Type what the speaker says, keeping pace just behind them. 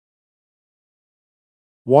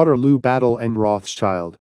Waterloo Battle and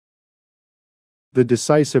Rothschild. The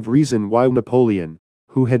decisive reason why Napoleon,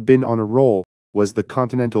 who had been on a roll, was the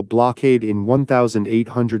Continental blockade in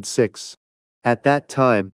 1806. At that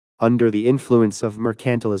time, under the influence of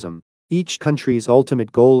mercantilism, each country's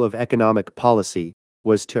ultimate goal of economic policy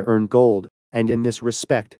was to earn gold, and in this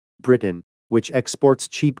respect, Britain, which exports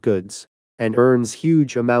cheap goods and earns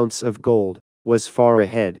huge amounts of gold, was far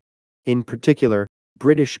ahead. In particular,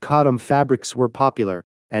 British cotton fabrics were popular,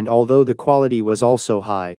 and although the quality was also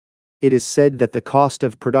high, it is said that the cost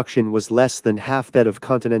of production was less than half that of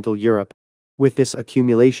continental Europe. With this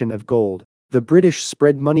accumulation of gold, the British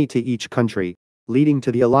spread money to each country, leading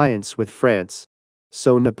to the alliance with France.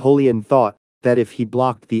 So Napoleon thought that if he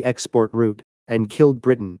blocked the export route and killed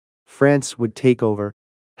Britain, France would take over.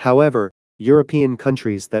 However, European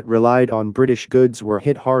countries that relied on British goods were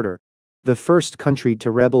hit harder. The first country to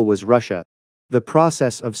rebel was Russia. The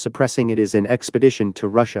process of suppressing it is an expedition to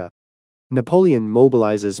Russia. Napoleon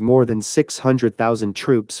mobilizes more than 600,000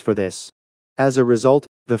 troops for this. As a result,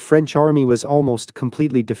 the French army was almost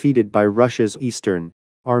completely defeated by Russia's Eastern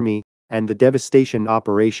Army, and the devastation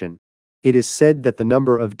operation. It is said that the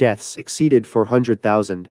number of deaths exceeded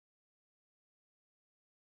 400,000.